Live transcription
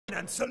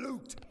and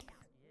salute.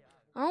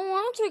 I don't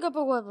want to take up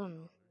a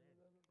weapon.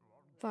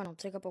 Fine, I'll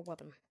take up a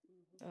weapon.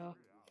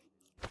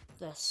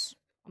 This.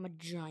 I'm a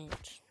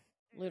giant.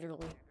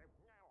 Literally.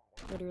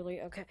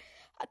 Literally, okay.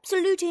 I'm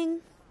saluting.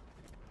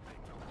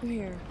 Come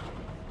here.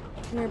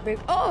 Come here, big.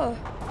 Oh!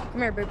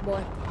 Come here, big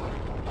boy.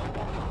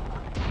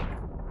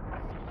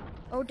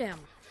 Oh, damn.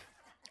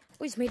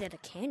 Oh, he's made out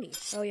of candy.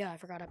 Oh, yeah, I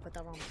forgot I put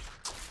that on.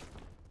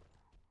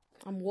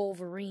 I'm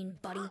Wolverine,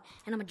 buddy.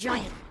 And I'm a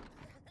giant.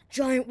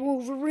 Giant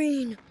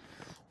Wolverine.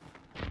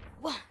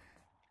 Whoa.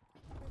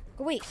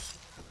 Go wait.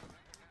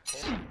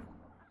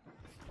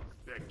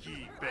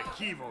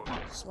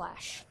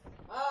 Slash.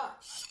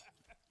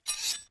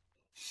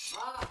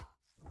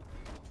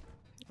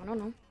 I don't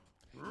know.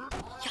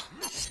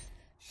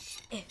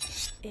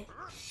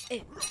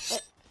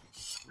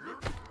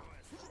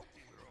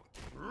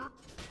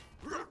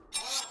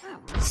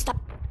 Stop.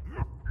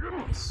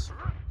 Nice.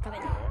 Come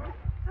in.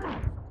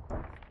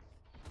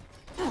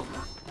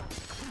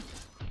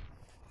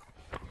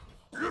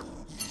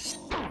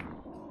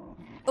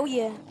 Oh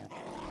yeah.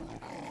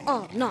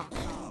 Oh no.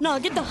 No,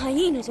 get the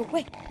hyenas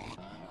away.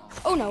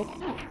 Oh no.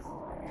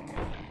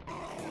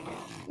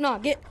 No,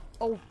 get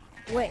away.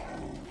 Get away.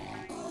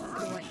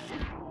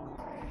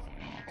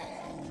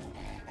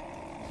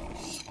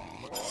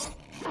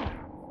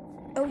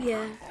 Oh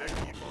yeah.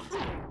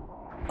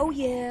 Oh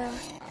yeah.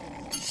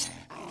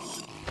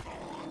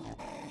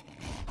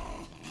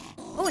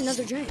 Oh,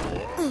 another giant.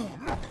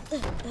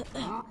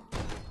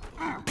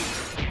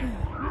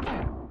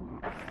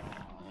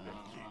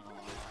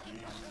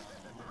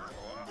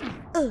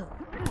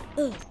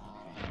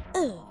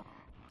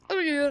 Oh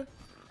yeah.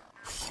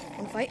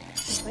 Wanna fight?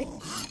 Wanna fight?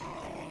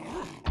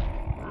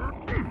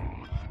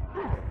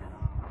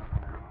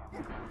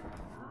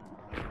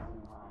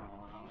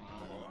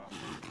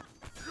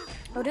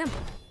 Oh damn.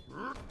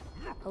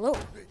 Hello.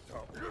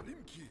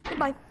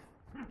 Goodbye.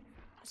 I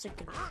said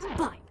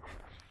goodbye.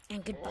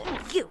 And goodbye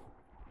to you.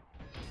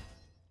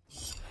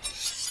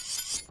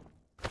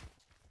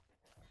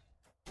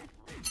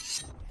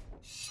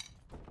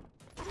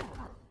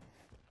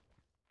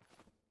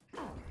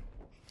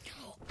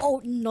 Oh,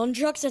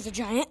 nunchucks as a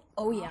giant?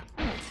 Oh yeah.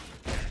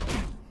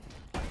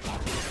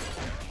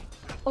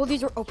 Oh,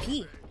 these are OP.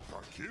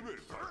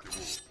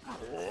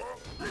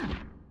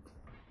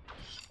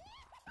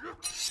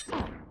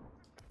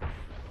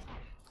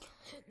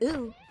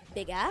 Ooh,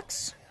 big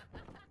axe.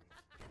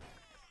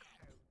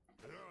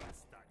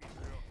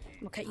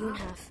 I'm gonna cut you in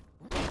half.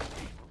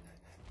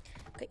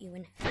 Cut you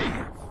in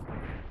half.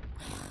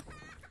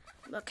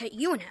 I'm gonna cut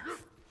you in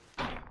half.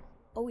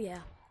 Oh yeah.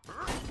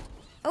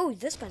 Oh,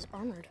 this guy's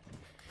armored.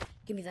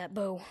 Give me that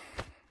bow.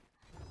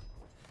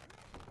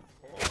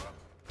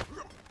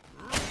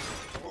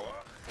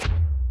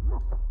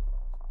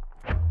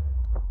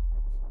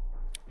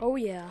 Oh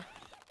yeah.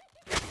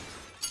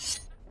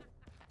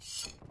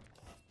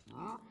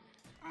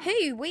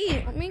 Hey,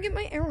 wait, let me get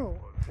my arrow.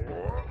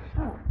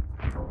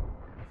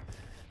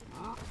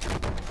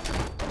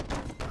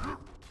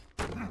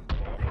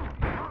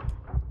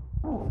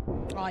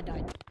 Oh, I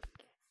died.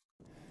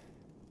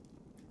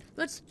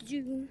 Let's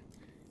do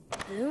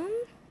boom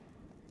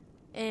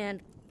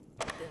and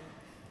boom.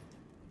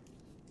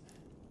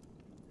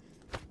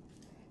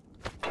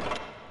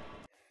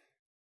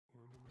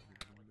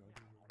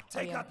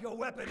 Take up your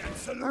weapon and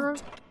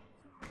salute.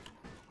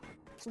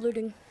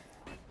 Saluting.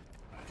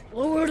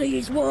 Lower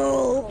these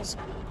walls.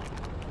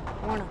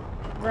 I wanna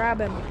grab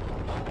him.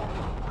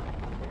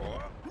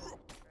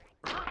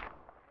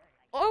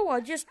 Oh, I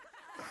just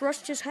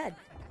crushed his head.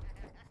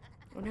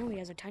 Well, now he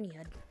has a tiny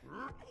head.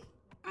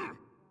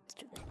 Let's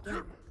do that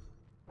again.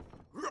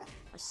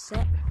 A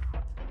set.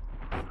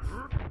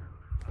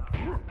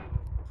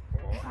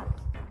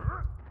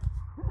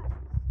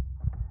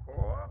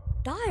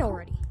 Die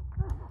already.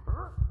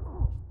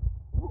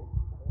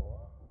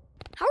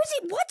 How is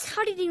he? What?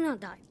 How did he not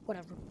die?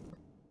 Whatever.